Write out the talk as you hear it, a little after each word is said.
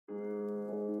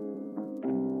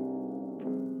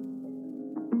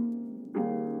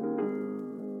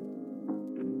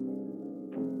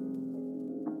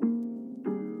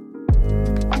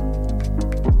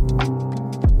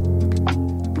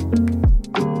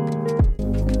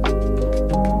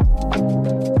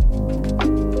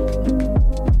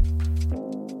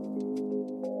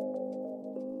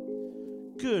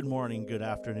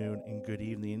afternoon, and good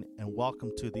evening, and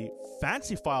welcome to the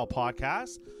Fancy File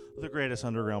Podcast, the greatest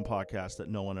underground podcast that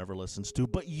no one ever listens to,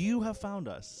 but you have found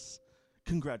us.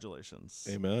 Congratulations.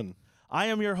 Amen. I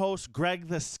am your host, Greg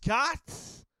the Scott.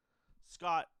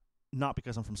 Scott, not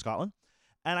because I'm from Scotland.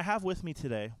 And I have with me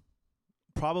today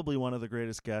probably one of the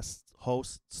greatest guest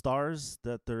host stars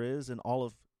that there is in all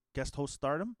of guest host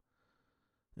stardom.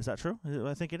 Is that true?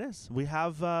 I think it is. We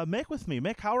have Mick with me.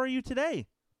 Mick, how are you today?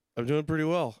 I'm doing pretty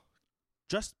well.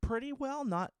 Just pretty well,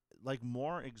 not like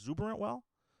more exuberant well?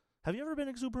 Have you ever been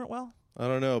exuberant well? I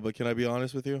don't know, but can I be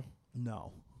honest with you?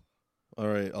 No. All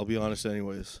right, I'll be honest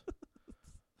anyways.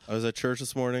 I was at church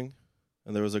this morning,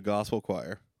 and there was a gospel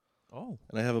choir. Oh.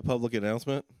 And I have a public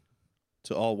announcement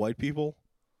to all white people.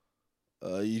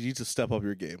 You need to step up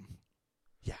your game.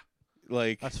 Yeah.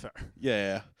 Like, That's fair.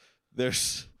 Yeah.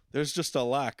 There's just a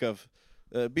lack of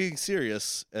being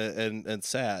serious and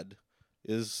sad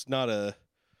is not a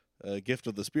gift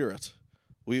of the spirit.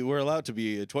 We're allowed to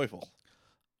be joyful.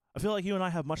 I feel like you and I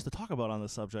have much to talk about on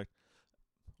this subject.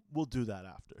 We'll do that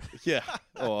after. Yeah.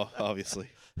 Oh, obviously.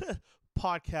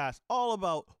 Podcast all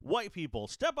about white people.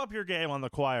 Step up your game on the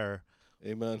choir.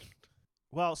 Amen.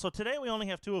 Well, so today we only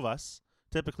have two of us.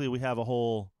 Typically we have a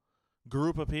whole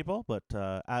group of people, but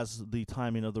as the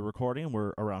timing of the recording,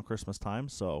 we're around Christmas time,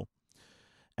 so.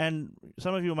 And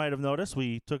some of you might have noticed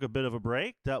we took a bit of a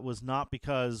break. That was not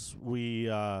because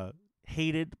we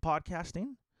hated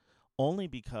podcasting, only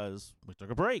because we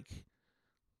took a break.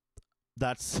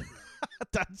 That's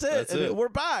that's it. We're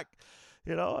back.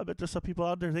 You know, I bet there's some people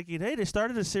out there thinking, hey, they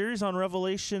started a series on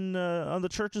Revelation, on the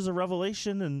churches of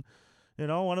Revelation, and, you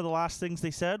know, one of the last things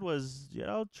they said was, you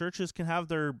know, churches can have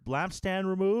their lampstand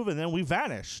removed, and then we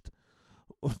vanished.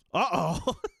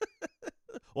 Uh-oh.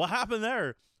 What happened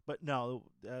there? But no,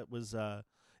 that was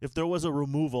if there was a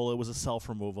removal, it was a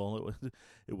self-removal.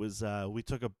 It was we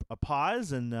took a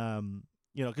pause, and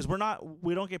you know, because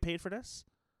we don't get paid for this.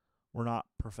 We're not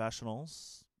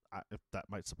professionals. If that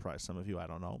might surprise some of you, I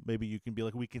don't know. Maybe you can be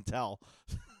like, we can tell.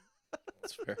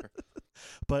 That's fair.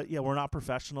 But yeah, we're not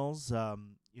professionals.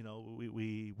 You know,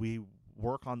 we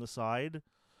work on the side,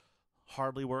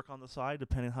 hardly work on the side,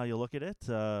 depending how you look at it,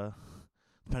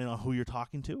 depending on who you're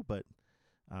talking to. But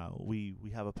we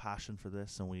have a passion for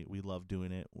this, and we love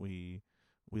doing it. We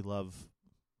love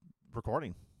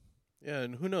recording. Yeah,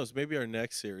 and who knows? Maybe our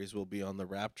next series will be on the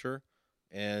rapture,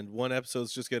 and one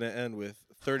episode's just going to end with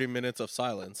 30 minutes of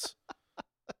silence.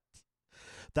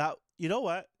 That, you know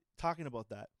what? Talking about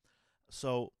that.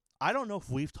 So I don't know if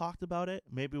we've talked about it.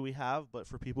 Maybe we have, but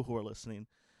for people who are listening,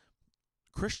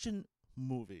 Christian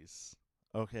movies.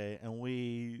 Okay, and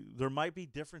there might be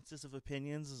differences of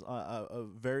opinions,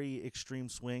 very extreme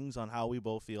swings on how we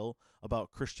both feel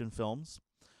about Christian films,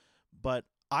 but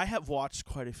I have watched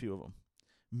quite a few of them,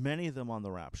 many of them on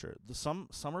the Rapture. Some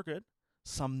are good,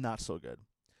 some not so good.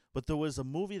 But there was a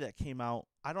movie that came out,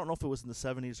 I don't know if it was in the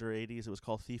 70s or 80s, it was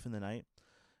called Thief in the Night.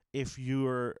 If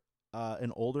you're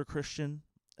an older Christian,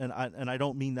 and I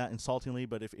don't mean that insultingly,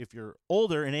 but if you're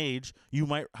older in age, you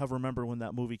might have remembered when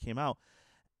that movie came out.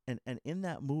 And in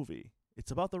that movie,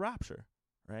 it's about the rapture,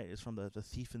 right? It's from the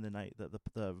Thief in the Night,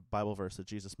 the Bible verse that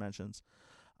Jesus mentions.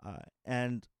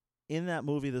 And in that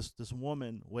movie, this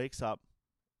woman wakes up,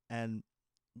 and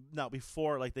now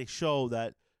before, like, they show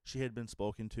that she had been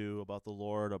spoken to about the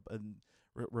Lord and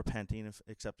repenting,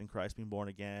 accepting Christ, being born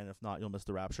again. If not, you'll miss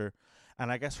the rapture.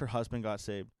 And I guess her husband got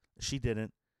saved. She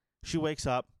didn't. She wakes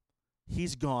up.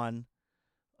 He's gone.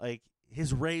 Like,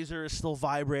 his razor is still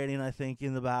vibrating, I think,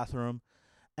 in the bathroom.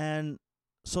 And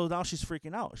so now she's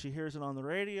freaking out. She hears it on the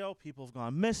radio. People have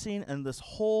gone missing, and this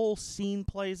whole scene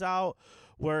plays out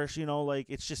where, you know, like,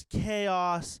 it's just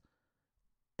chaos.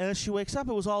 And then she wakes up.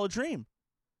 It was all a dream.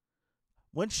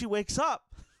 When she wakes up,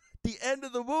 the end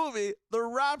of the movie, the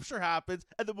rapture happens,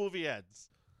 and the movie ends.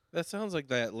 That sounds like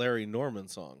that Larry Norman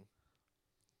song.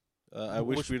 I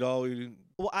wish we'd all.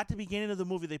 Well, at the beginning of the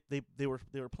movie, they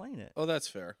were playing it. Oh, that's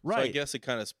fair. Right. So I guess it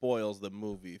kind of spoils the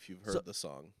movie if you've heard the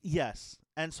song. Yes,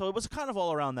 and so it was kind of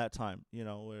all around that time, you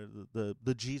know, where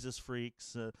the Jesus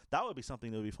freaks. That would be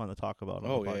something that would be fun to talk about.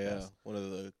 On the podcast. Yeah, one of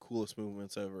the coolest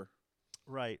movements ever.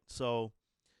 Right. So,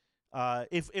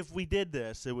 if we did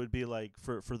this, it would be like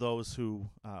for those who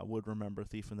would remember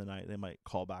Thief in the Night, they might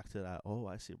call back to that. Oh,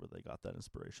 I see where they got that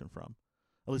inspiration from.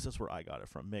 At least that's where I got it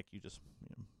from. Mick, you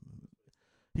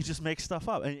just make stuff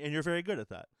up, and you're very good at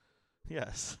that.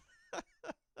 Yes.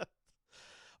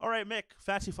 All right, Mick,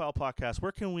 Fancy File Podcast.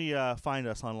 Where can we find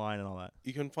us online and all that?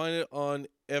 You can find it on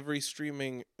every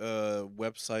streaming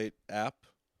website app.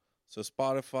 So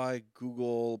Spotify,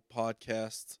 Google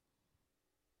Podcasts,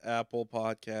 Apple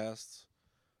Podcasts,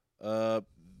 Uh,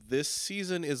 this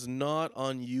season is not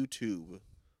on YouTube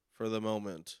for the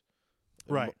moment.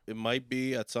 Right. It might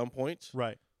be at some point.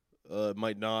 Right. It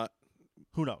might not.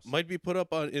 Who knows? Might be put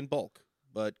up in bulk,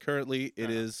 but currently it Fair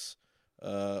enough. is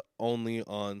only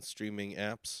on streaming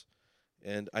apps.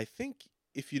 And I think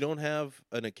if you don't have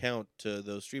an account to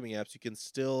those streaming apps, you can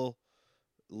still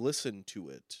listen to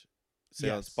it, say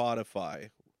on Yes. Spotify,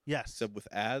 Yes. except with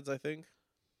ads, I think.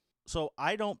 So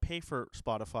I don't pay for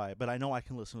Spotify, but I know I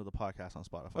can listen to the podcast on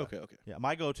Spotify. Okay. Yeah,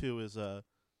 my go-to is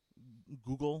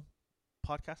Google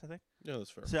Podcast, I think. Yeah, that's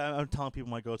fair. See, I'm telling people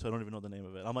my go-to. I don't even know the name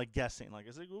of it. I'm like guessing. Like,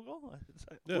 is it Google?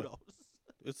 Yeah. Who knows?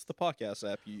 It's the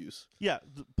podcast app you use. Yeah.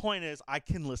 The point is, I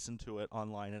can listen to it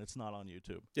online, and it's not on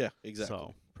YouTube. Yeah, exactly.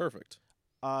 So. Perfect.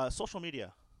 Social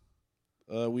media.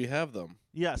 We have them.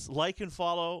 Yes, like and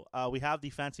follow. We have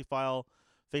the Fancy File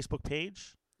Facebook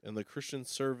page. And the Christian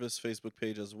Service Facebook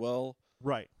page as well.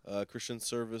 Right. Christian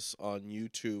Service on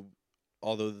YouTube,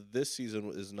 although this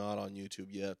season is not on YouTube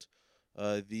yet.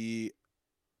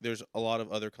 There's a lot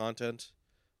of other content.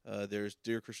 There's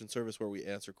Dear Christian Service, where we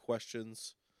answer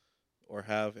questions or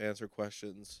have answered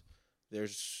questions.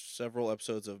 There's several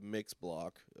episodes of Mick's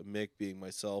Block, Mick being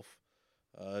myself,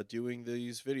 doing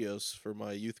these videos for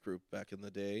my youth group back in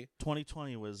the day.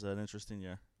 2020 was an interesting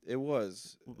year. It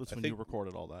was. That's when you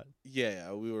recorded all that. Yeah,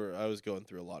 I was going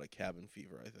through a lot of cabin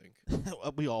fever, I think.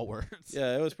 We all were.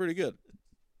 Yeah, it was pretty good.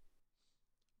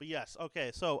 But yes, okay.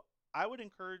 So I would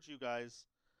encourage you guys,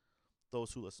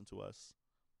 those who listen to us,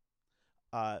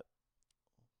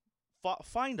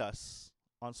 find us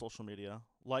on social media,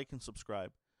 like and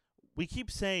subscribe. We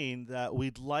keep saying that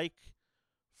we'd like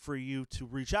for you to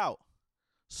reach out.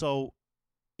 So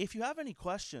if you have any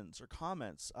questions or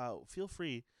comments, feel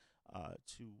free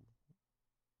to,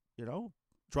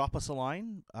 drop us a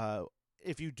line.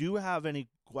 If you do have any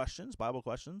questions, Bible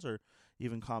questions, or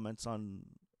even comments on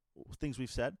things we've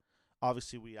said,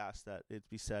 obviously we ask that it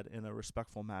be said in a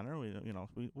respectful manner.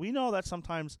 We know that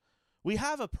sometimes we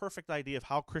have a perfect idea of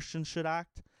how Christians should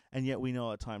act, and yet we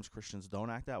know at times Christians don't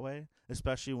act that way,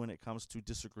 especially when it comes to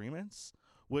disagreements,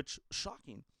 which,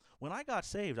 shocking. When I got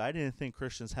saved, I didn't think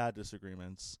Christians had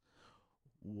disagreements.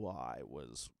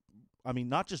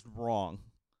 Not just wrong,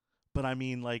 but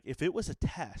like if it was a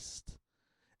test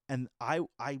and I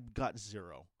got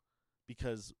 0,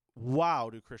 because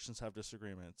wow, do Christians have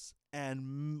disagreements,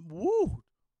 and woo,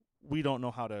 we don't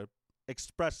know how to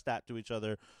express that to each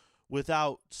other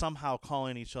without somehow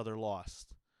calling each other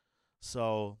lost.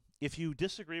 So if you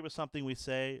disagree with something we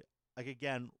say, like,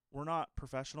 again, we're not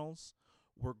professionals.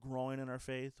 We're growing in our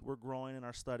faith. We're growing in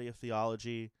our study of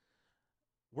theology.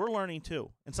 We're learning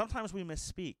too. And sometimes we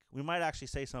misspeak. We might actually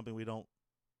say something we don't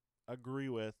agree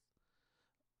with,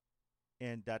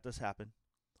 and that does happen.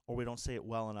 Or we don't say it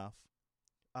well enough.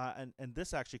 And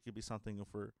this actually could be something if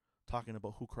we're talking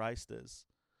about who Christ is,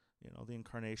 the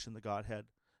incarnation, the Godhead,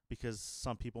 because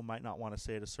some people might not want to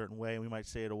say it a certain way, and we might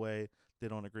say it a way they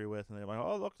don't agree with, and they're like,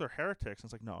 oh, look, they're heretics. And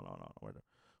it's like, no.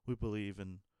 We believe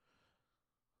in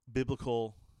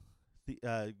biblical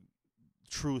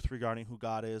truth regarding who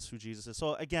God is, who Jesus is.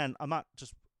 So again, I'm not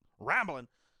just rambling.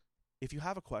 If you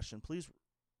have a question, please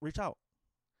reach out.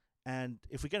 And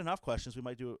if we get enough questions, we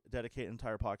might dedicate an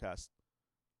entire podcast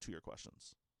to your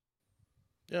questions.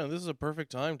 Yeah, this is a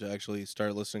perfect time to actually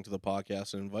start listening to the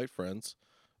podcast and invite friends.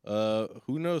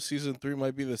 Who knows? Season 3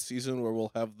 might be the season where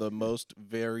we'll have the most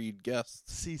varied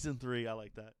guests. Season 3, I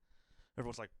like that.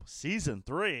 Everyone's like, season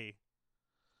 3?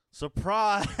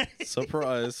 Surprise!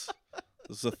 Surprise.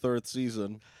 This is the 3rd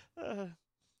season.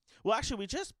 Well, actually, we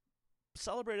just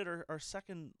celebrated our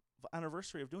second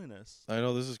anniversary of doing this. I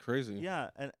know, this is crazy. Yeah,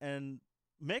 and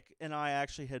Mick and I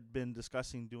actually had been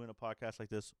discussing doing a podcast like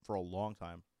this for a long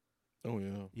time. Oh,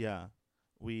 yeah. Yeah.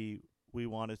 We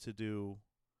wanted to do...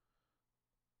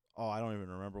 Oh, I don't even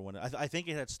remember when. I think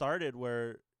it had started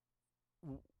where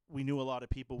we knew a lot of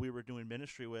people we were doing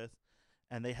ministry with,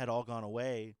 and they had all gone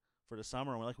away for the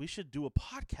summer, and we're like, we should do a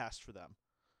podcast for them,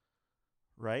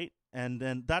 right? And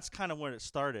then that's kind of where it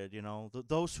started,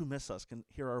 those who miss us can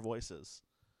hear our voices.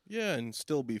 Yeah, and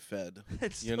still be fed.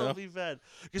 And still be fed.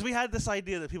 Because we had this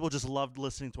idea that people just loved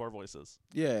listening to our voices.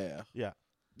 Yeah. Yeah.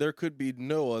 There could be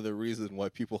no other reason why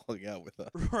people hung out with us.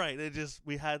 Right.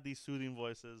 We had these soothing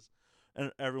voices, and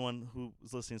everyone who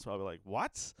was listening is probably like,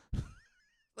 what?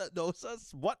 That knows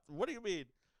us? What do you mean?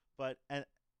 But, and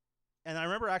I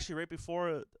remember actually right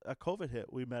before COVID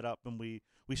hit, we met up and we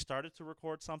started to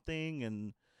record something,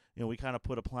 and we kind of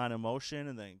put a plan in motion,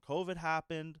 and then COVID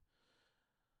happened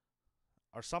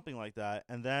or something like that.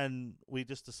 And then we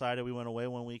just decided we went away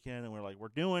one weekend, and we're like, we're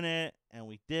doing it, and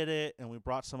we did it, and we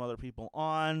brought some other people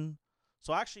on.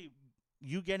 So actually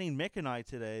you getting Mick and I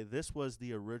today, this was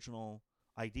the original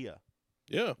idea.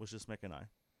 Yeah. Was just Mick and I.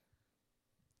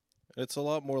 It's a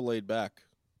lot more laid back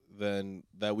than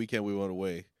that weekend we went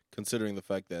away, considering the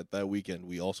fact that weekend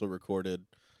we also recorded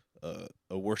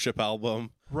a worship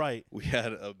album. Right. We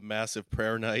had a massive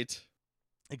prayer night.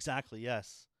 Exactly,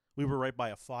 yes. We were right by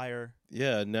a fire.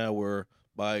 Yeah, now we're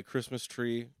by a Christmas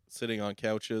tree, sitting on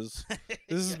couches.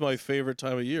 This is my favorite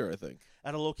time of year, I think.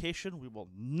 At a location we will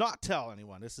not tell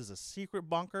anyone. This is a secret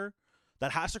bunker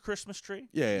that has a Christmas tree.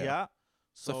 Yeah.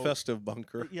 It's So, a festive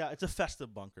bunker. Yeah, it's a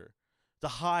festive bunker to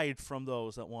hide from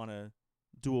those that want to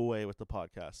do away with the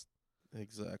podcast.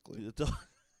 Exactly.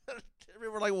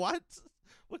 We're like, what?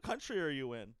 What country are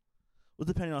you in? Well,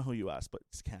 depending on who you ask, but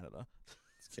it's Canada.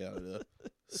 It's Canada.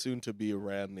 Soon to be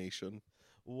Iran nation.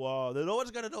 Whoa, no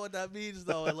one's going to know what that means,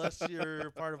 though, unless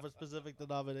you're part of a specific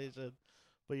denomination.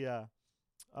 But yeah.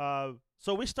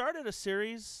 So we started a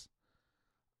series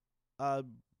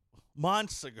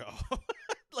months ago,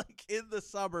 like in the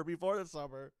summer, before the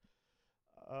summer,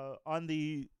 on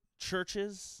the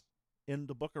churches in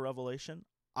the book of Revelation.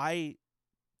 I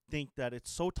think that it's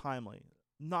so timely,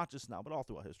 not just now, but all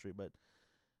throughout history, but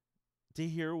to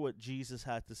hear what Jesus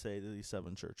had to say to these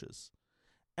 7 churches.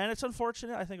 And it's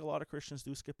unfortunate. I think a lot of Christians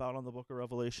do skip out on the book of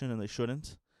Revelation, and they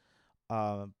shouldn't.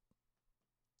 And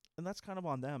that's kind of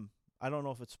on them. I don't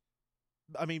know if it's...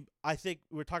 I mean, I think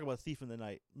we're talking about Thief in the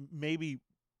Night. Maybe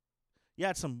you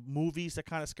had some movies that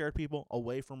kind of scared people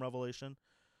away from Revelation.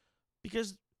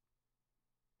 Because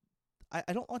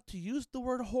I don't want to use the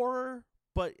word horror,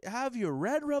 but have you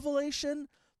read Revelation?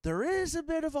 There is a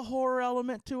bit of a horror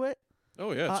element to it.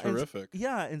 Oh, yeah, it's horrific.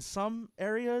 Yeah, in some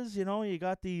areas, you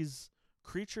got these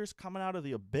creatures coming out of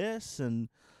the abyss. And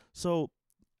so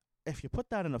if you put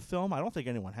that in a film, I don't think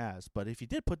anyone has, but if you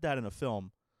did put that in a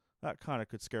film, that kind of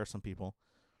could scare some people.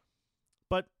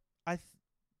 But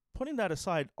putting that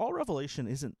aside, all Revelation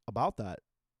isn't about that.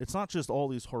 It's not just all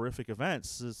these horrific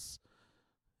events. It's,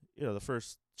 the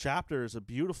first chapter is a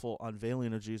beautiful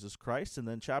unveiling of Jesus Christ, and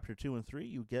then chapter 2 and 3,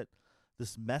 you get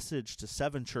this message to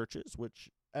 7 churches,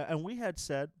 and we had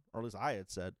said, or at least I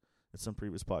had said in some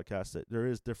previous podcasts, that there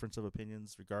is difference of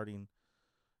opinions regarding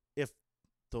if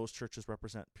those churches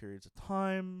represent periods of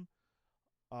time,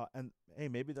 and hey,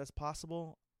 maybe that's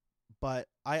possible, but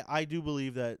I do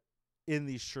believe that in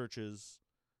these churches,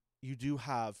 you do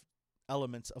have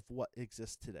elements of what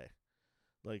exists today.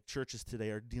 Like churches today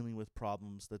are dealing with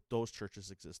problems that those churches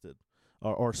existed,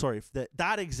 or sorry,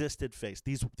 that existed faced.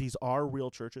 These are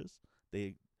real churches.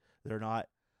 They're not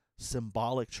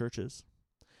symbolic churches,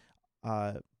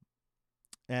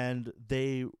 and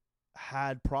they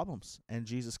had problems, and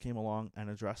Jesus came along and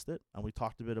addressed it. And we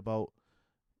talked a bit about,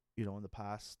 in the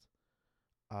past,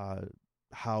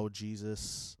 how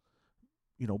Jesus,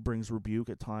 brings rebuke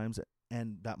at times,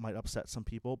 and that might upset some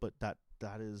people, but that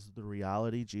is the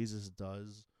reality. Jesus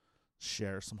does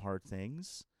share some hard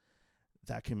things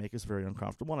that can make us very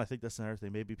uncomfortable. And I think that's another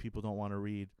thing. Maybe people don't want to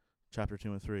read chapter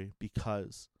 2 and 3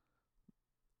 because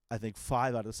I think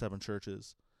 5 out of 7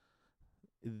 churches,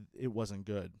 it wasn't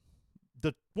good.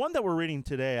 The one that we're reading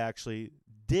today actually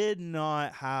did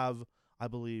not have, I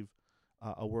believe,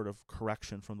 a word of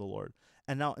correction from the Lord.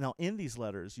 And now in these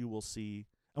letters, you will see,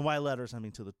 and by letters I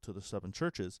mean to the 7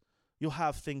 churches, you'll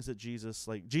have things that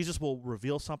Jesus will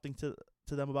reveal something to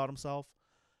them about himself.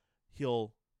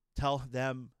 He'll tell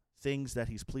them things that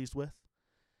he's pleased with,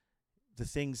 the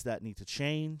things that need to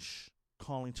change,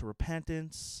 calling to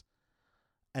repentance,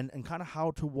 and kind of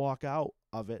how to walk out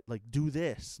of it. Like, do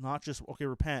this, not just, okay,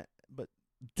 repent, but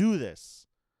do this.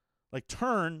 Like,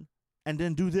 turn and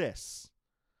then do this,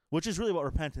 which is really what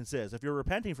repentance is. If you're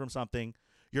repenting from something,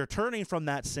 you're turning from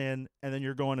that sin, and then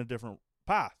you're going a different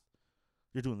path.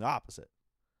 You're doing the opposite.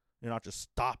 You're not just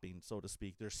stopping, so to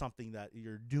speak. There's something that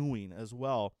you're doing as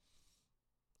well.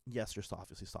 Yes, you're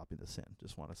obviously stopping the sin.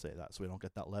 Just want to say that so we don't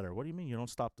get that letter. What do you mean you don't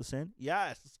stop the sin?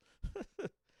 Yes.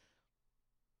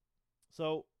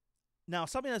 So now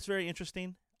something that's very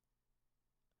interesting,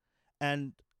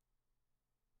 and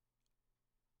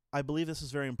I believe this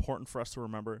is very important for us to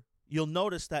remember. You'll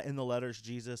notice that in the letters,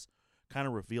 Jesus kind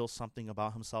of reveals something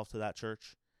about himself to that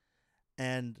church.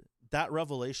 And that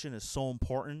revelation is so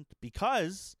important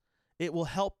because it will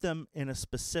help them in a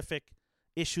specific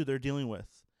issue they're dealing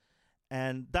with.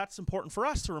 And that's important for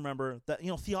us to remember that,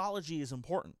 theology is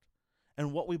important.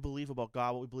 And what we believe about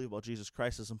God, what we believe about Jesus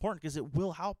Christ is important because it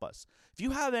will help us. If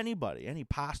you have anybody, any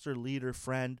pastor, leader,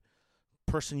 friend,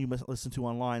 person you listen to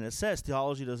online that says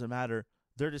theology doesn't matter,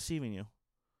 they're deceiving you.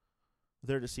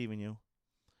 They're deceiving you.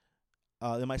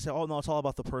 They might say, oh, no, it's all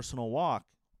about the personal walk.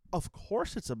 Of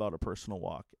course it's about a personal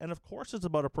walk. And of course it's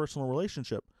about a personal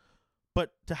relationship.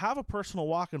 But to have a personal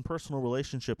walk and personal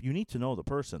relationship, you need to know the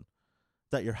person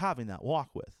that you're having that walk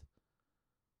with.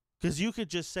 Because you could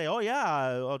just say, oh, yeah,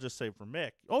 I'll just say for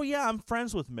Mick, oh, yeah, I'm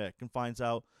friends with Mick, and finds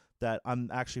out that I'm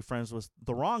actually friends with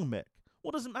the wrong Mick.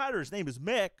 Well, it doesn't matter. His name is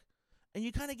Mick. And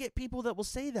you kind of get people that will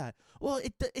say that. Well,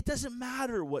 it doesn't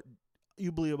matter what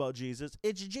you believe about Jesus.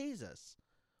 It's Jesus.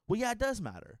 Well, yeah, it does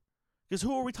matter. Because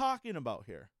who are we talking about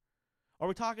here? Are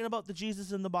we talking about the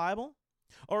Jesus in the Bible?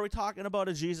 Or are we talking about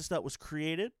a Jesus that was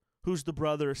created, who's the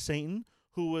brother of Satan,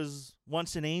 who was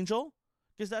once an angel?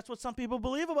 Because that's what some people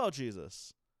believe about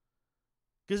Jesus.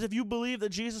 Because if you believe that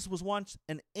Jesus was once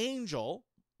an angel,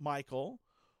 Michael,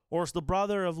 or is the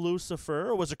brother of Lucifer,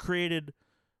 or was a created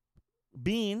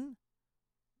being,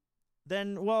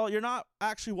 then, well, you're not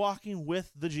actually walking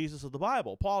with the Jesus of the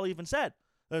Bible. Paul even said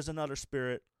there's another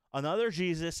spirit, another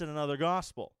Jesus, and another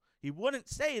gospel. He wouldn't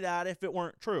say that if it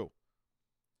weren't true.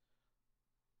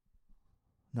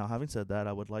 Now, having said that,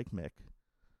 I would like Mick,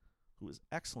 who is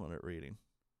excellent at reading,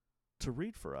 to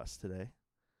read for us today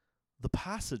the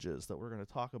passages that we're going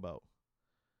to talk about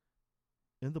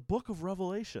in the book of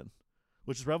Revelation,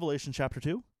 which is Revelation chapter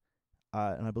 2,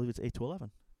 and I believe it's 8 to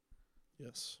 11.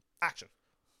 Yes. Action.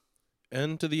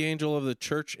 And to the angel of the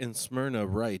church in Smyrna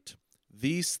write,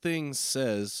 these things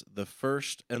says the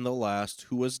first and the last,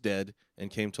 who was dead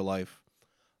and came to life.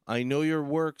 I know your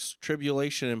works,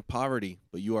 tribulation and poverty,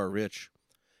 but you are rich.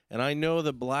 And I know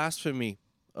the blasphemy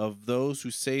of those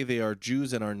who say they are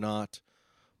Jews and are not,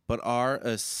 but are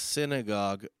a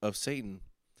synagogue of Satan.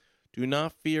 Do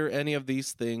not fear any of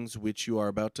these things which you are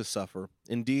about to suffer.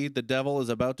 Indeed, the devil is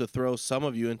about to throw some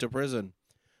of you into prison,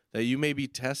 that you may be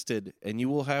tested, and you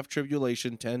will have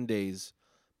tribulation 10 days.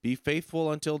 Be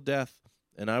faithful until death,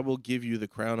 and I will give you the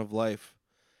crown of life.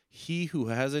 He who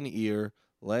has an ear,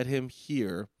 let him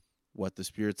hear what the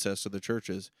Spirit says to the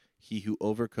churches. He who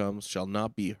overcomes shall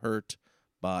not be hurt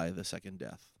by the second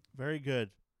death. Very good.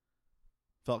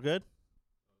 Felt good?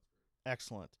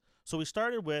 Excellent. So we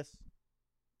started with,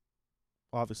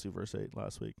 obviously, verse 8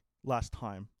 last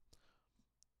time.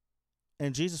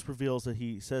 And Jesus reveals that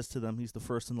he says to them, he's the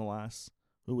first and the last,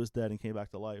 who was dead and came back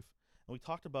to life. And we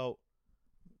talked about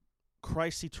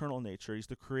Christ's eternal nature. He's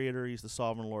the creator. He's the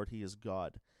sovereign Lord. He is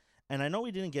God. And I know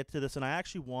we didn't get to this, and I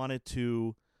actually wanted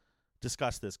to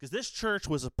discuss this, because this church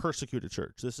was a persecuted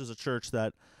church. This is a church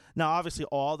that, now obviously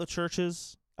all the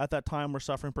churches at that time were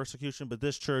suffering persecution, but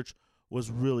this church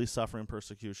was really suffering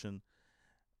persecution.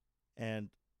 And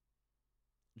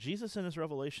Jesus in his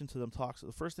revelation to them talks,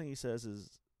 the first thing he says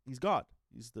is, he's God.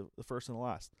 He's the first and the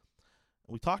last.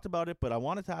 We talked about it, but I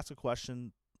wanted to ask a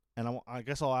question, and I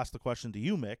guess I'll ask the question to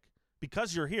you, Mick,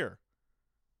 because you're here.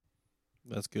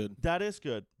 That's good. That is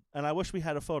good. And I wish we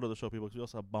had a photo to show people, because we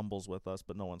also have Bumbles with us,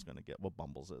 but no one's going to get what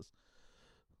Bumbles is.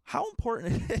 How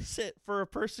important is it for a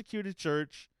persecuted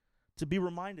church to be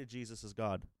reminded Jesus is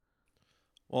God?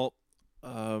 Well,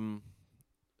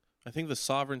 I think the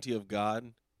sovereignty of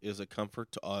God is a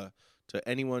comfort to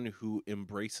anyone who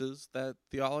embraces that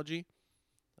theology.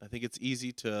 I think it's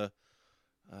easy to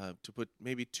put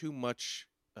maybe too much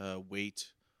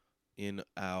weight in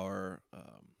our,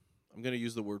 I'm going to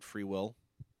use the word free will,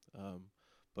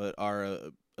 but our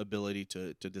ability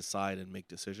to decide and make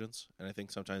decisions. And I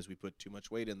think sometimes we put too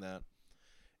much weight in that.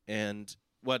 And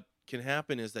what can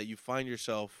happen is that you find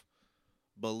yourself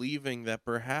believing that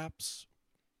perhaps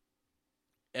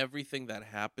everything that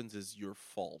happens is your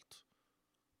fault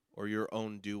or your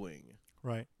own doing.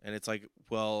 Right. And it's like,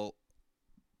 well,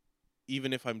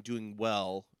 even if I'm doing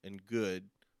well and good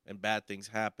and bad things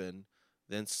happen,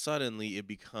 then suddenly it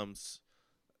becomes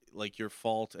like your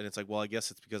fault. And it's like, well, I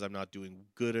guess it's because I'm not doing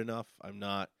good enough. I'm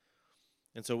not.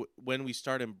 And so when we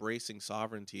start embracing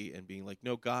sovereignty and being like,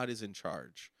 no, God is in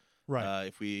charge. Right.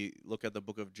 If we look at the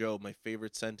book of Job, my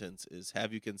favorite sentence is,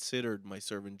 have you considered my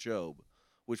servant Job,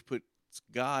 which puts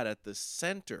God at the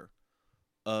center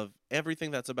of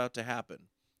everything that's about to happen.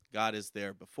 God is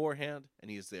there beforehand,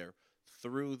 and he is there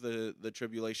through the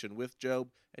tribulation with Job,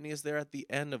 and he is there at the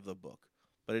end of the book.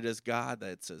 But it is God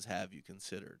that says, have you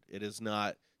considered? It is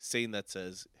not Satan that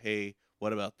says, hey,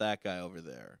 what about that guy over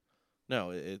there?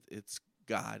 No, it's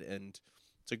God, and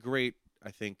it's a great,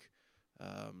 I think,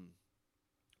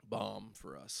 balm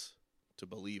for us to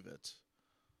believe it.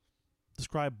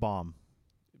 Describe bomb.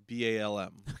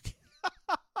 BALM.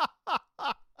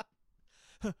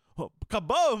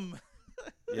 Kaboom!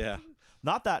 Yeah.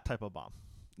 Not that type of bomb.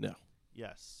 No.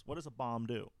 Yes. What does a bomb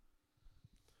do?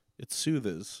 It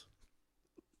soothes.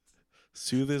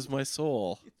 Soothes my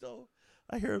soul. So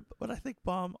I hear, when I think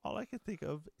bomb, all I can think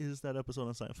of is that episode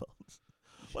of Seinfeld.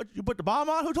 What, you put the bomb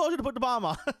on? Who told you to put the bomb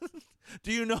on?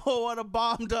 Do you know what a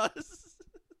bomb does?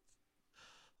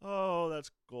 Oh,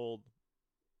 that's gold.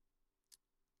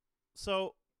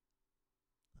 So,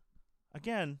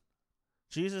 again,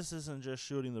 Jesus isn't just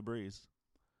shooting the breeze.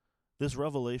 This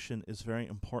revelation is very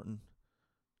important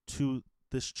to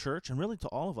this church and really to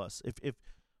all of us. If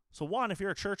so, one, if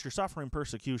you're a church, you're suffering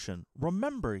persecution.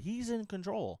 Remember, he's in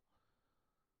control,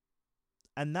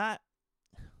 and that's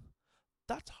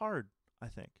hard, I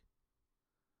think,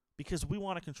 because we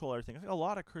want to control everything. I think a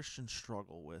lot of Christians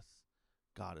struggle with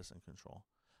God is in control.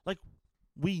 Like,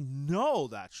 we know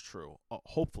that's true.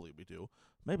 Hopefully, we do.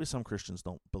 Maybe some Christians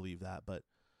don't believe that, but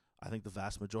I think the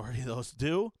vast majority of those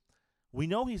do. We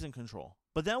know he's in control.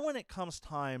 But then when it comes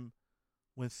time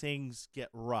when things get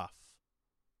rough,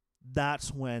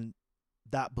 that's when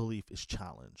that belief is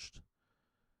challenged.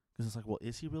 Because it's like, well,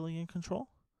 is he really in control?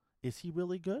 Is he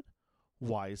really good?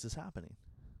 Why is this happening?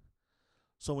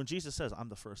 So when Jesus says, I'm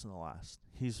the first and the last,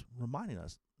 he's reminding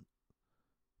us,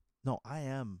 no, I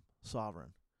am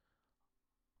sovereign.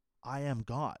 I am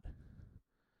God.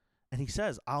 And he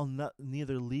says, I'll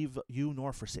neither leave you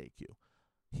nor forsake you.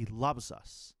 He loves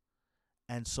us.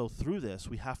 And so through this,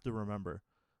 we have to remember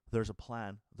there's a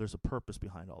plan, there's a purpose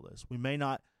behind all this. We may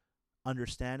not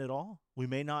understand it all. We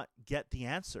may not get the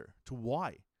answer to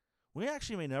why. We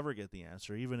actually may never get the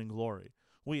answer, even in glory.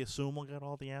 We assume we'll get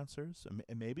all the answers,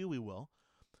 and maybe we will.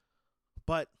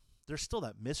 But there's still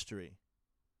that mystery,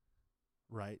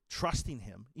 right? Trusting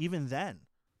him, even then.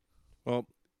 Well,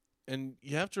 and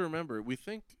you have to remember, we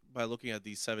think by looking at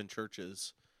these 7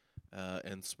 churches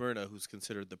and Smyrna, who's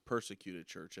considered the persecuted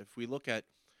church, if we look at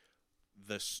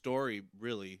the story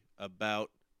really about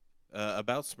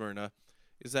Smyrna,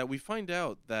 is that we find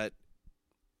out that,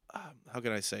 how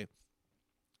can I say,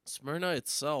 Smyrna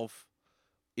itself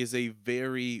is a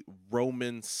very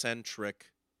Roman-centric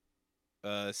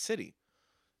city.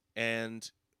 And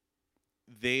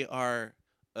they are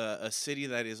a city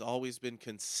that has always been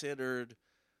considered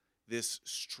this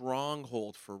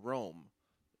stronghold for Rome.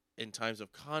 In times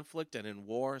of conflict and in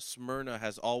war, Smyrna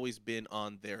has always been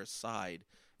on their side.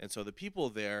 And so the people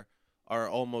there are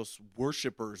almost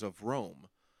worshipers of Rome.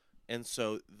 And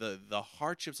so the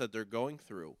hardships that they're going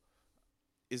through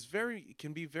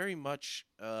can be very much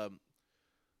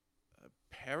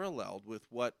paralleled with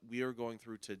what we are going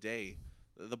through today.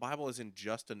 The Bible isn't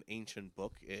just an ancient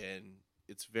book, and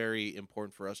it's very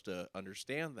important for us to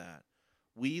understand that.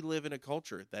 We live in a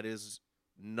culture that is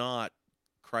not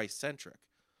Christ-centric.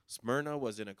 Smyrna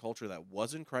was in a culture that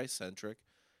wasn't Christ-centric,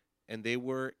 and they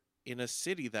were in a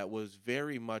city that was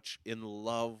very much in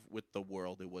love with the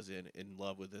world it was in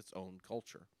love with its own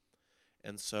culture.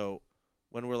 And so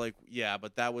when we're like, yeah,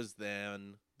 but that was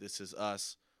then, this is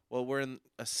us, well, we're in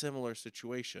a similar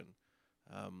situation.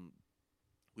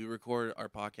 We record our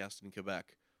podcast in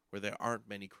Quebec, where there aren't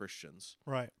many Christians.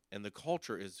 Right. And the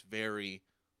culture is very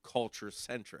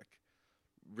culture-centric.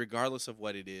 Regardless of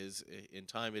what it is, in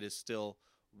time it is still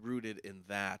rooted in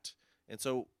that. And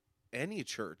so any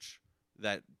church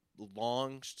that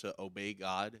longs to obey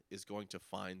God is going to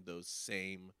find those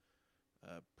same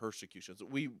persecutions.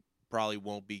 We probably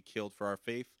won't be killed for our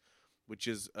faith, which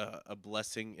is a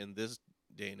blessing in this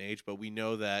day and age, but we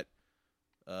know that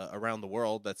around the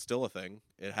world, that's still a thing.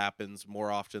 It happens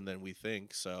more often than we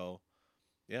think. So,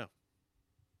 yeah.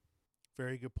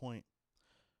 Very good point.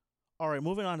 All right,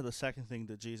 moving on to the second thing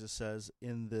that Jesus says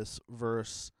in this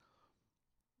verse.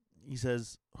 He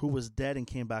says, who was dead and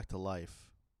came back to life.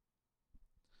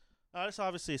 This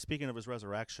obviously is speaking of his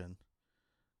resurrection.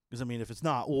 Because, I mean, if it's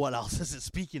not, what else is it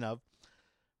speaking of?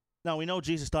 Now, we know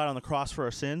Jesus died on the cross for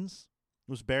our sins.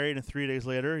 He was buried, and 3 days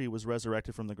later, he was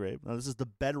resurrected from the grave. Now, this is the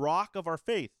bedrock of our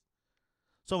faith.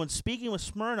 So when speaking with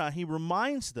Smyrna, he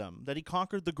reminds them that he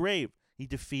conquered the grave. He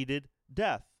defeated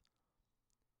death.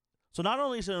 So not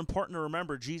only is it important to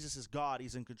remember Jesus is God,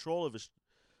 he's in control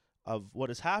of what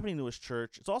is happening to his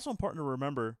church, it's also important to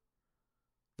remember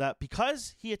that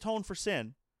because he atoned for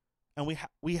sin, and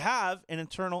we have an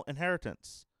eternal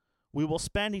inheritance, we will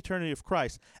spend eternity with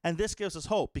Christ. And this gives us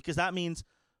hope, because that means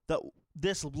that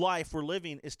this life we're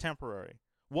living is temporary.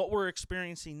 What we're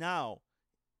experiencing now,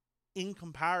 in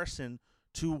comparison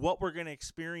to what we're going to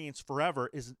experience forever,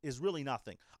 is really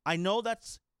nothing. I know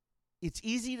it's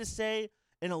easy to say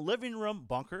in a living room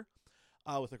bunker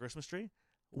with a Christmas tree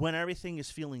when everything is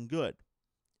feeling good.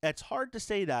 It's hard to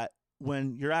say that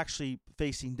when you're actually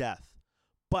facing death.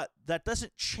 But that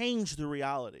doesn't change the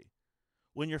reality.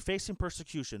 When you're facing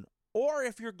persecution, or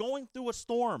if you're going through a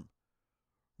storm,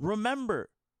 remember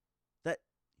that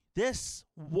this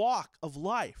walk of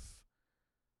life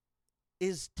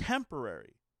is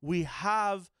temporary. We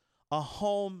have a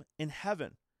home in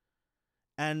heaven.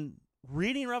 And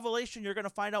reading Revelation, you're going to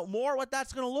find out more what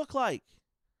that's going to look like.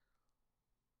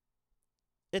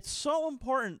 it's so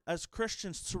important as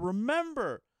Christians to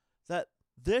remember that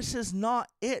this is not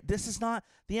it. This is not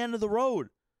the end of the road.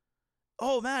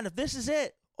 Oh man, if this is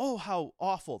it, oh, how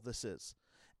awful this is.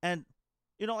 And,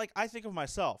 like I think of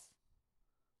myself.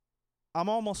 I'm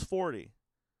almost 40.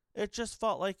 It just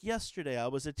felt like yesterday I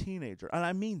was a teenager. And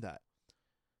I mean that.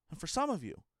 And for some of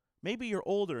you, maybe you're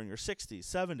older in your 60s,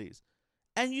 70s,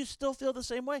 and you still feel the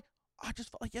same way. I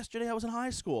just felt like yesterday I was in high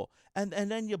school. And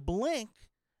then you blink,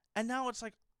 and now it's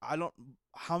like,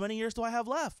 how many years do I have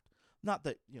left? Not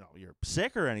that, you're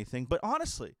sick or anything, but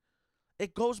honestly,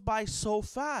 it goes by so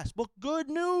fast. But good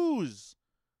news.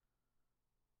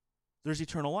 There's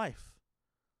eternal life.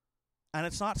 And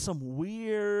it's not some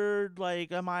weird,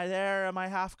 like, am I there? Am I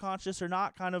half conscious or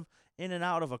not? Kind of in and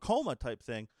out of a coma type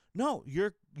thing. No,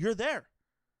 you're there.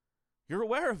 You're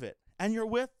aware of it. And you're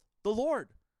with the Lord.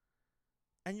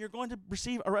 And you're going to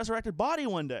receive a resurrected body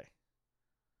one day.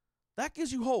 That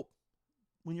gives you hope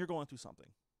when you're going through something.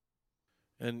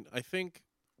 And I think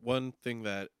one thing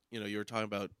that, you were talking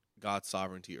about God's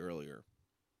sovereignty earlier.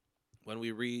 When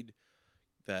we read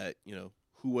that,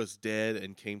 who was dead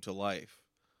and came to life,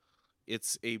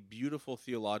 it's a beautiful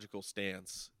theological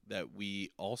stance that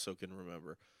we also can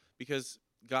remember. Because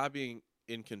God being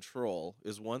in control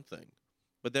is one thing.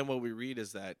 But then what we read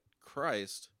is that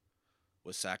Christ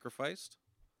was sacrificed.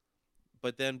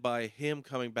 But then by him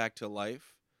coming back to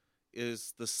life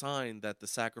is the sign that the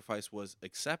sacrifice was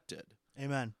accepted.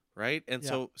 Amen. Right? And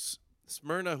so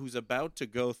Smyrna, who's about to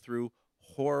go through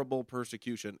horrible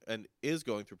persecution and is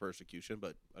going through persecution,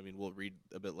 but we'll read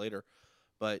a bit later,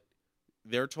 but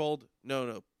they're told,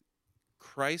 no,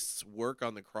 Christ's work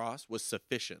on the cross was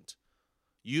sufficient.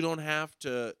 You don't have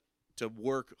to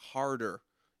work harder.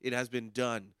 It has been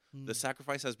done. The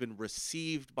sacrifice has been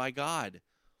received by God.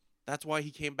 That's why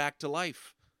he came back to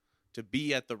life, to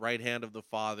be at the right hand of the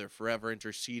Father, forever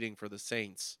interceding for the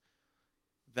saints.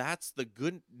 That's the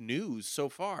good news so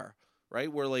far,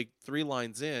 right? We're like 3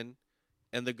 lines in,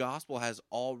 and the gospel has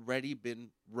already been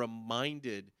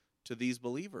reminded to these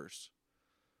believers.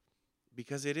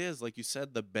 Because it is, like you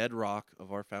said, the bedrock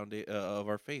of our of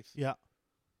our faith. Yeah.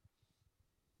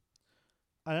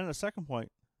 And then the second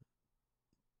point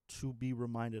to be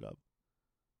reminded of.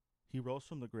 He rose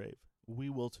from the grave. We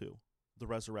will too. The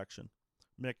resurrection.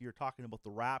 Mick, you're talking about the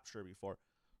rapture before.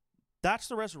 That's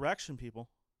the resurrection, people.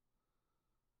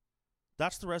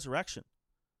 That's the resurrection.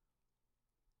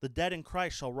 The dead in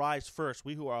Christ shall rise first.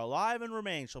 We who are alive and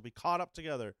remain shall be caught up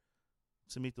together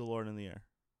to meet the Lord in the air.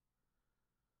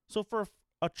 So for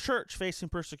a church facing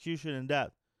persecution and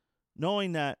death,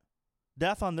 knowing that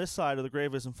death on this side of the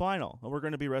grave isn't final, and we're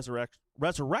going to be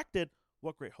resurrected,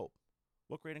 what great hope.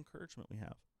 What great encouragement we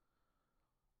have.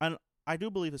 And I do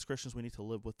believe as Christians we need to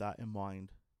live with that in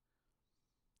mind.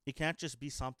 It can't just be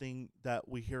something that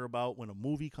we hear about when a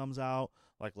movie comes out,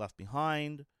 like Left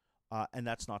Behind, and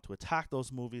that's not to attack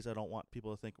those movies. I don't want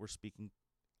people to think we're speaking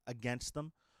against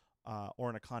them or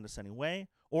in a condescending way,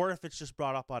 or if it's just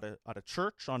brought up at a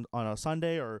church on a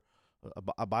Sunday or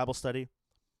a Bible study.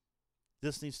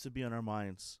 This needs to be on our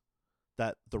minds,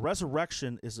 that the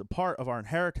resurrection is a part of our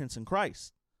inheritance in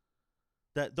Christ,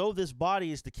 that though this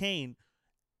body is decaying,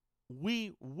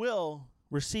 we will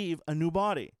receive a new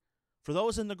body. For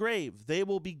those in the grave, they're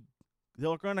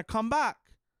going to come back.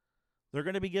 They're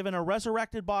going to be given a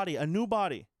resurrected body, a new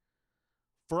body.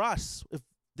 For us, if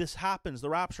this happens, the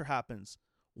rapture happens,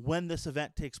 when this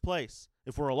event takes place,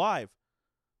 if we're alive,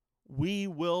 we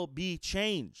will be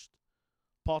changed.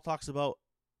 Paul talks about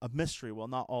a mystery. Well,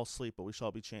 not all sleep, but we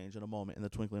shall be changed in a moment, in the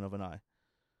twinkling of an eye.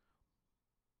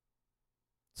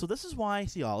 So this is why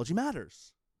theology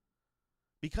matters.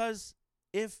 Because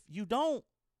if you don't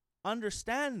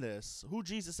understand this, who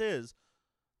Jesus is,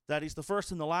 that he's the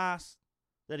first and the last,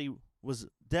 that he was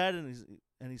dead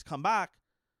and he's come back,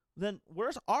 then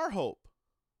where's our hope?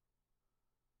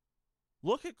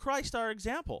 Look at Christ, our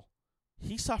example.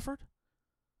 He suffered,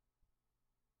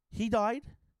 he died,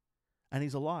 and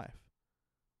he's alive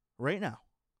right now.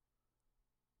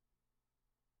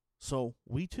 So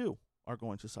we too are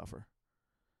going to suffer.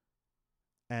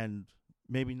 And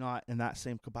maybe not in that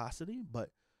same capacity, but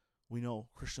we know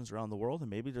Christians around the world, and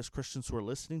maybe there's Christians who are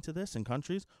listening to this in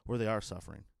countries where they are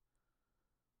suffering.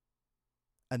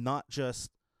 And not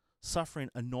just suffering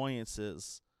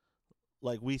annoyances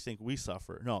like we think we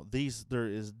suffer. No, there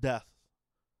is death,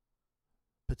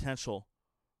 potential,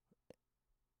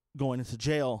 going into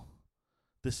jail.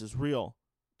 This is real.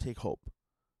 Take hope.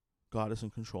 God is in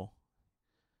control.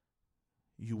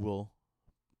 You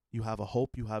have a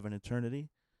hope, you have an eternity.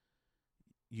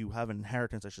 You have an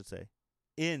inheritance, I should say,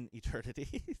 in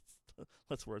eternity.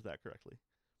 Let's word that correctly.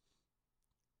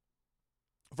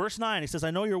 Verse 9, he says,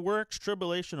 I know your works,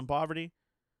 tribulation, and poverty,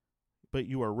 but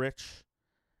you are rich.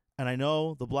 And I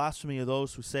know the blasphemy of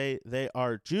those who say they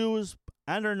are Jews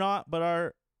and are not, but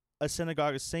are a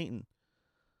synagogue of Satan.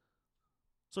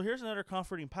 So here's another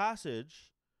comforting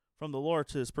passage from the Lord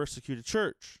to his persecuted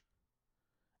church.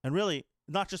 And really,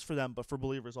 not just for them, but for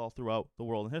believers all throughout the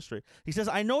world and history. He says,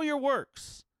 I know your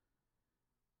works.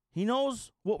 He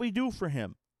knows what we do for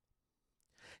him.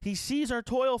 He sees our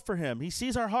toil for him. He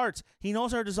sees our hearts. He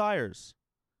knows our desires.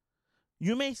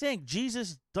 You may think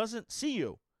Jesus doesn't see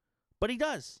you, but he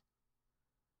does.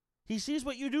 He sees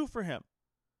what you do for him.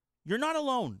 You're not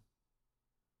alone.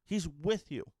 He's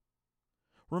with you.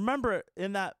 Remember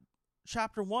in that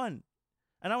chapter 1,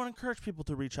 and I want to encourage people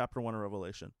to read chapter 1 of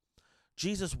Revelation.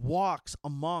 Jesus walks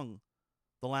among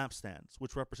the lampstands,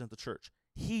 which represent the church.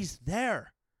 He's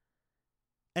there.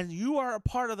 And you are a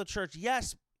part of the church.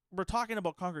 Yes, we're talking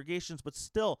about congregations, but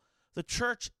still, the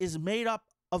church is made up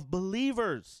of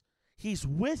believers. He's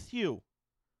with you.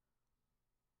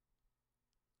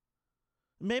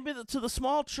 Maybe to the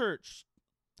small church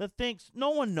that thinks, no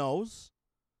one knows.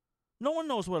 No one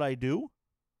knows what I do.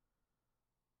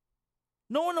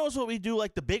 No one knows what we do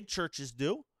like the big churches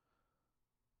do.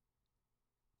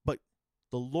 But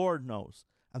the Lord knows.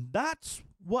 And that's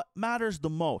what matters the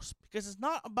most. Because it's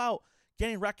not about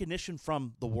getting recognition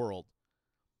from the world.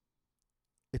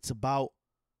 It's about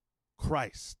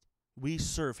Christ. We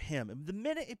serve him. And the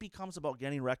minute it becomes about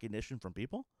getting recognition from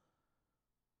people,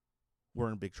 we're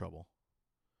in big trouble.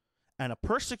 And a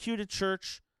persecuted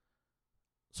church,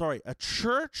 a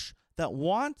church that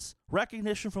wants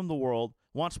recognition from the world,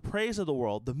 wants praise of the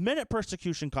world, the minute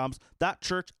persecution comes, that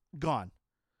church gone.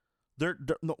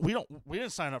 No, we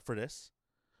didn't sign up for this,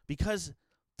 because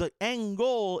the end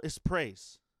goal is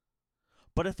praise.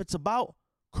 But if it's about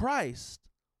Christ,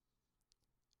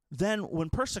 then when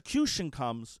persecution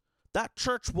comes, that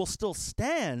church will still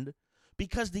stand,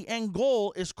 because the end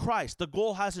goal is Christ. The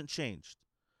goal hasn't changed.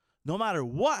 No matter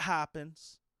what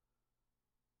happens,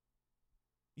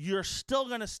 you're still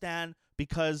going to stand,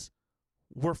 because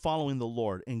we're following the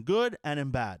Lord in good and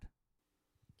in bad.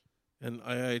 And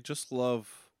I just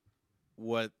love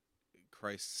what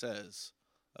Christ says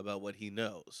about what he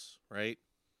knows, right?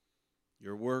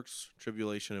 Your works,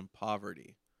 tribulation, and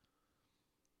poverty.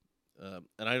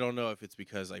 And I don't know if it's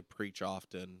because I preach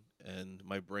often and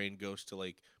my brain goes to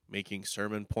like making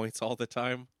sermon points all the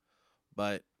time,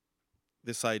 but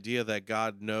this idea that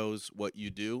God knows what you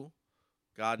do,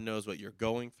 God knows what you're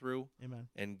going through, Amen.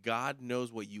 And God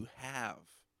knows what you have.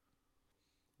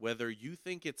 Whether you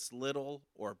think it's little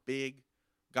or big,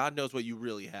 God knows what you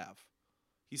really have.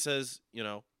 He says,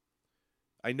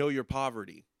 I know your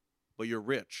poverty, but you're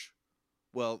rich.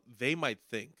 Well, they might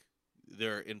think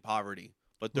they're in poverty,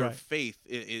 but their faith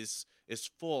is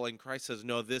full, and Christ says,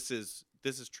 no, this is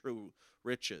true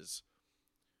riches.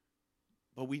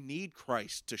 But we need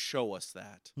Christ to show us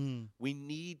that. We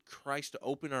need Christ to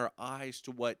open our eyes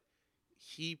to what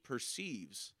he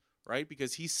perceives, right?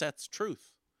 Because he sets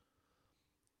truth.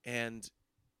 And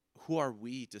who are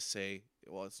we to say,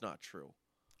 well, it's not true?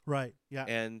 Right, yeah.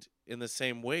 And in the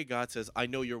same way, God says, I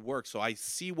know your work, so I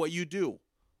see what you do.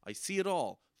 I see it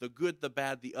all. The good, the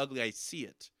bad, the ugly, I see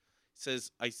it. He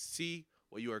says, I see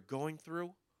what you are going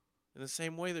through. In the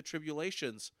same way, the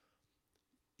tribulations,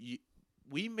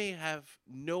 we may have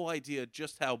no idea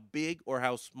just how big or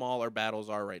how small our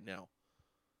battles are right now,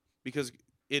 because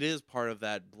it is part of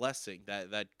that blessing,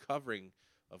 that covering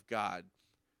of God.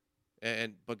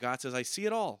 But God says, I see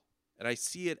it all, and I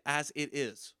see it as it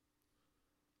is.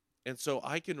 And so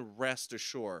I can rest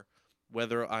assured,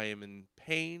 whether I am in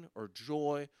pain or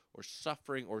joy or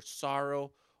suffering or sorrow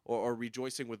or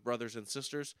rejoicing with brothers and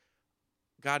sisters,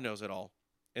 God knows it all.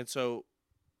 And so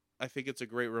I think it's a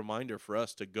great reminder for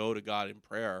us to go to God in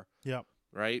prayer. Yeah.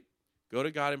 Right? Go to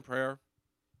God in prayer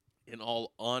in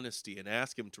all honesty and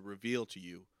ask him to reveal to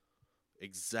you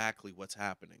exactly what's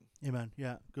happening. Amen.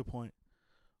 Yeah, good point.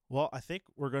 Well, I think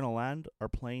we're going to land our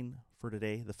plane for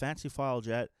today. The Fancy File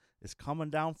Jet is coming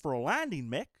down for a landing,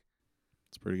 Mick.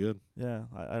 It's pretty good. Yeah,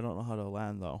 I don't know how to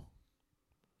land, though.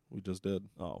 We just did.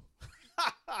 Oh.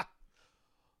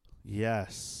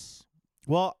 Yes.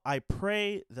 Well, I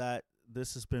pray that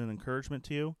this has been an encouragement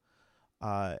to you,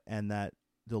 and that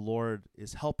the Lord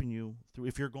is helping you through.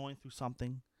 If you're going through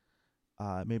something,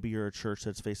 maybe you're a church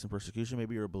that's facing persecution,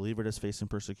 maybe you're a believer that's facing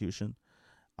persecution,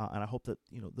 and I hope that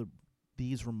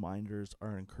these reminders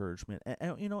are encouragement.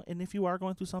 And if you are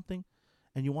going through something,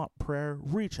 and you want prayer,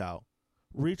 reach out,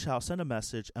 send a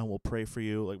message, and we'll pray for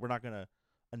you. Like, we're not gonna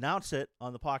announce it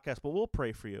on the podcast, but we'll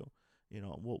pray for you.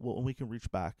 We can reach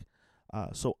back.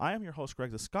 So I am your host,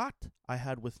 Greg the Scott. I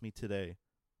had with me today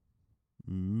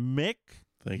Mick.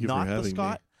 Thank you Not for the having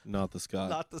Scott? me. Not the Scott.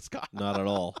 Not the Scott. Not at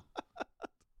all.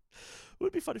 It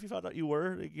would be fun if you found out you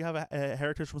have a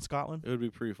heritage from Scotland. It would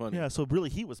be pretty funny. Yeah, so really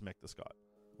he was Mick the Scott.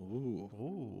 Ooh.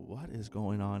 Ooh, what is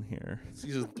going on here?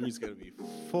 Season 3 is going to be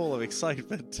full of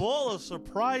excitement. Full of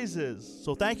surprises.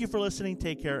 So thank you for listening.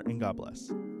 Take care and God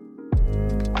bless.